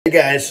Hey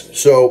guys,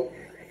 so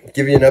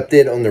give you an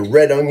update on the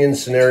red onion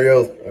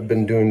scenario. I've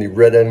been doing the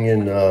red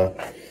onion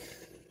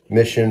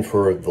mission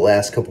for the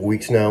last couple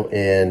weeks now,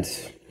 and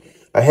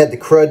I had the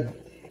crud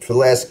for the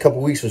last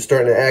couple weeks. Was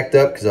starting to act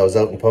up because I was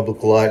out in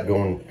public a lot,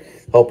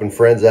 helping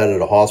friends out at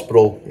a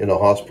hospital,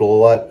 a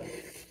lot.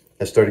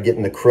 I started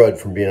getting the crud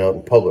from being out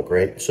in public,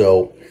 right?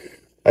 So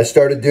I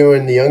started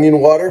doing the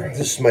onion water.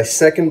 This is my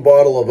second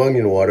bottle of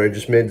onion water. I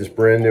just made this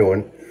brand new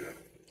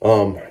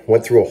one.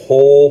 Went through a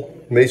whole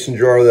mason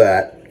jar of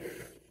that.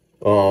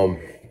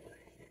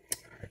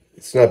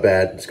 It's not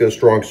bad. It's got a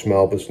strong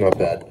smell, but it's not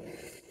bad.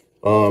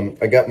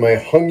 I got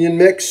my onion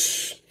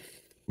mix,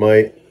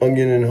 my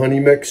onion and honey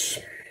mix.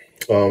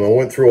 I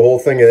went through a whole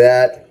thing of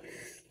that.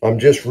 I'm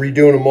just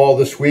redoing them all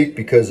this week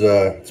because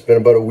it's been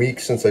about a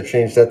week since I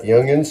changed out the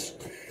onions.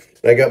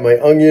 I got my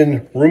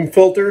onion room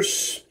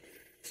filters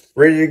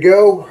ready to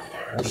go.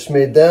 I just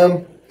made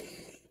them.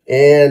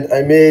 And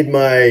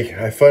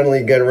I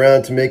finally got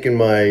around to making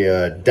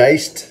my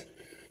diced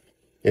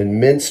and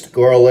minced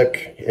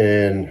garlic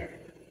and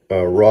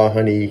raw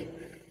honey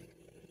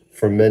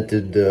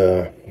fermented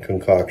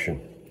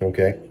concoction.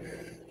 Okay,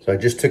 so I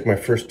just took my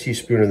first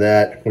teaspoon of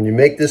that. When you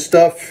make this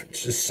stuff,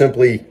 it's just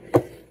simply,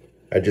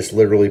 I just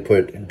literally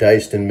put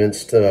diced and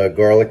minced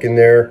garlic in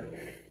there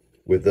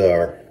with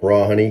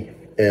raw honey.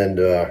 And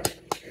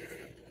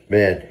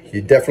man,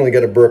 you definitely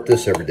got to burp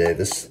this every day.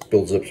 This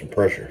builds up some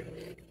pressure,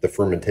 the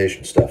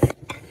fermentation stuff.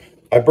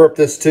 I burp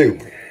this too.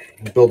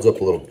 It builds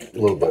up a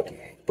little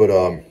bit, but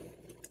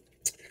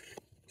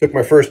took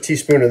my first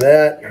teaspoon of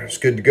that. It's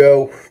good to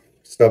go.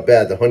 It's not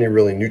bad. The honey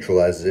really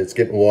neutralizes it. It's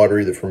getting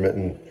watery. The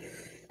fermenting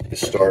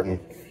is starting.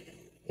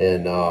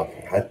 And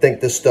I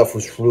think this stuff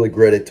was really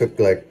great. I took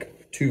like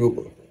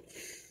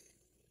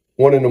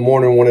one in the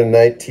morning, one in the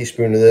night,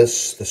 teaspoon of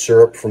this, the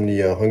syrup from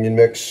the onion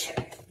mix.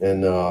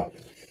 And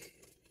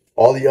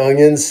all the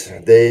onions,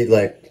 they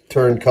like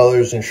turned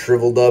colors and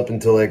shriveled up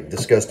into like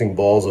disgusting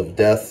balls of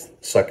death,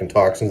 sucking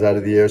toxins out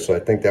of the air. So I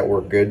think that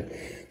worked good.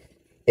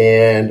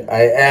 And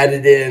I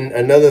added in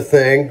another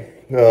thing,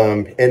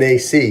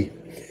 NAC.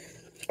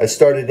 I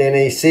started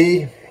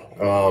NAC.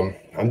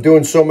 I'm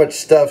doing so much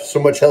stuff, so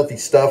much healthy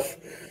stuff.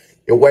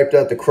 It wiped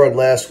out the crud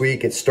last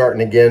week. It's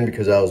starting again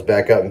because I was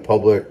back out in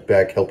public,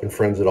 back helping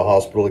friends at a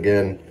hospital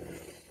again.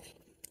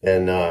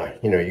 And,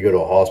 you go to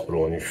a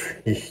hospital and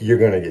you're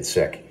going to get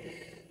sick.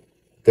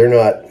 They're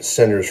not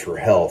centers for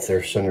health.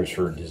 They're centers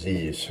for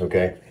disease,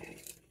 okay?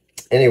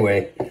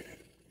 Anyway,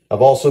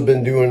 I've also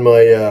been doing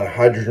my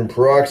hydrogen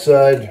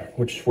peroxide,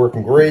 which is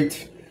working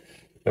great.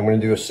 I'm going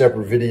to do a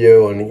separate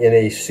video on the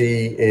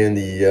NAC and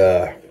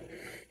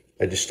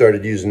I just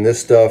started using this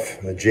stuff,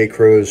 the J.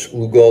 Crow's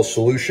Lugol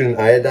Solution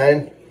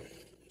Iodine.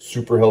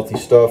 Super healthy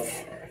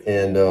stuff.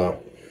 And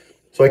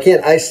so I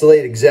can't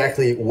isolate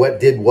exactly what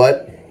did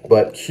what,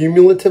 but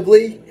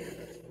cumulatively,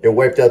 it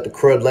wiped out the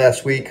crud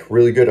last week.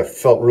 Really good. I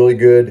felt really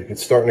good.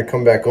 It's starting to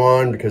come back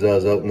on because I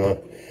was out in the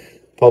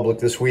public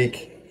this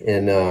week.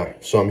 And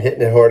so I'm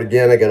hitting it hard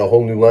again. I got a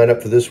whole new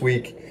lineup for this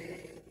week.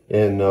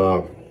 And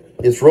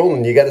it's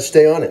rolling. You got to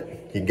stay on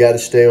it. You got to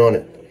stay on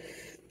it.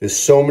 There's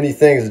so many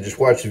things. I just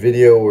watched a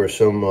video where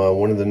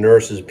one of the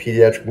nurses,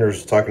 pediatric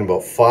nurses, talking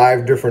about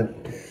 5 different,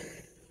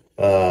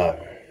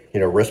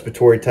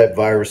 respiratory type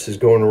viruses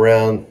going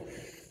around,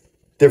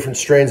 different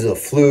strains of the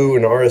flu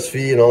and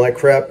RSV and all that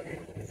crap.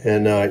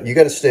 And you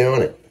got to stay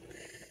on it.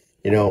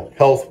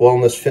 Health,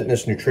 wellness,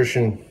 fitness,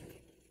 nutrition.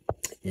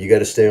 You got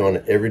to stay on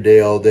it every day,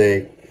 all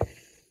day.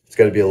 It's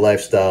got to be a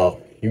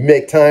lifestyle. You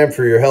make time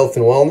for your health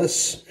and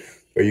wellness,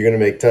 or you're going to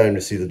make time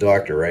to see the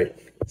doctor, right?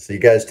 So you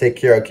guys take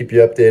care. I'll keep you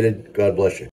updated. God bless you.